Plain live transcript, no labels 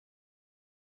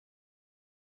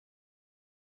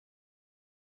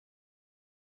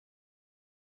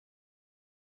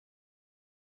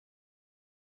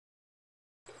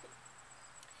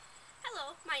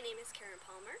Hello, my name is Karen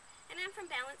Palmer, and I'm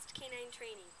from Balanced Canine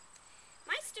Training.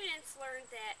 My students learned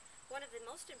that one of the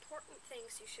most important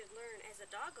things you should learn as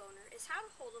a dog owner is how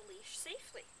to hold a leash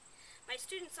safely. My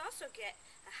students also get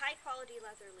a high-quality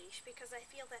leather leash because I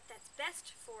feel that that's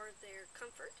best for their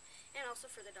comfort and also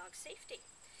for the dog's safety.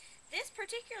 This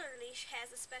particular leash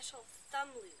has a special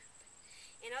thumb loop.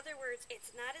 In other words,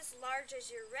 it's not as large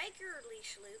as your regular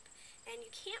leash loop, and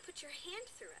you can't put your hand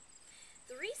through it.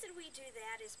 The reason we do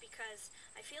that is because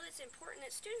I feel it's important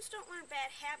that students don't learn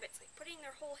bad habits, like putting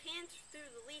their whole hand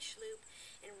through the leash loop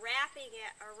and wrapping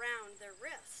it around their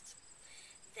wrists.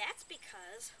 That's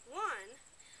because, one,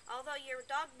 although your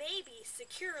dog may be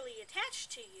securely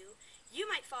attached to you, you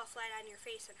might fall flat on your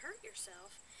face and hurt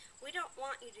yourself. We don't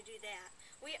want you to do that.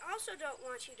 We also don't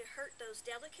want you to hurt those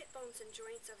delicate bones and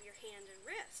joints of your hand and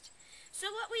wrist. So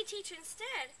what we teach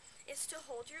instead is to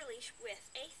hold your leash with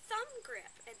a thumb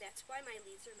grip, and that's why my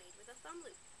leads are made with a thumb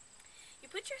loop. You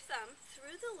put your thumb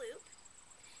through the loop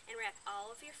and wrap all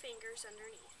of your fingers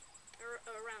underneath, or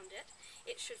around it.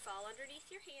 It should fall underneath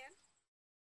your hand.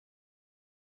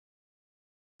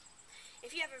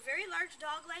 If you have a very large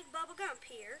dog like Bubba Gump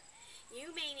here,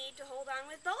 you may need to hold on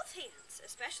with both hands,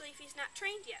 especially if he's not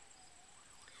trained yet.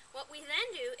 What we then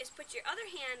do is put your other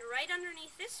hand right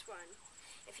underneath this one.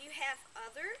 If you have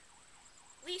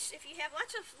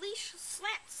lots of leash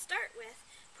slats to start with,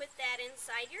 put that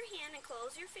inside your hand and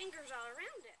close your fingers all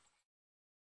around it.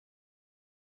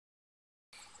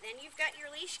 Then you've got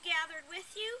your leash gathered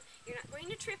with you. You're not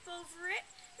going to trip over it.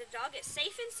 The dog is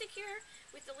safe and secure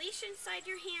with the leash inside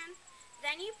your hand.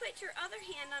 Then you put your other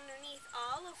hand underneath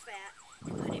all of that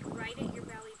and put it right at your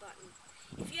belly button.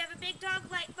 If you have a big dog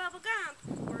like Bubba Gump,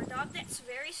 or a dog that's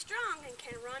very strong and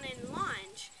can run and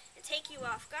lunge and take you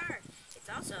off guard, it's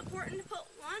also important to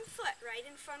put one foot right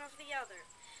in front of the other.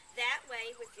 That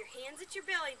way, with your hands at your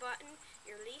belly button,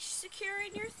 your leash secure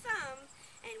in your thumb,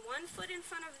 and one foot in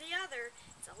front of the other,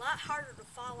 it's a lot harder to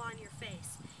fall on your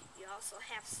face. You also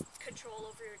have control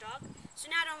over your dog,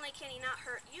 so not only can he not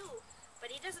hurt you,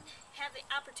 but he doesn't have the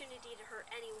opportunity to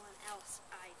hurt anyone else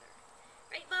either.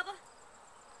 Right, Bubba?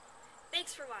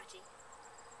 Thanks for watching.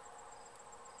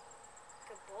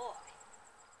 Good boy.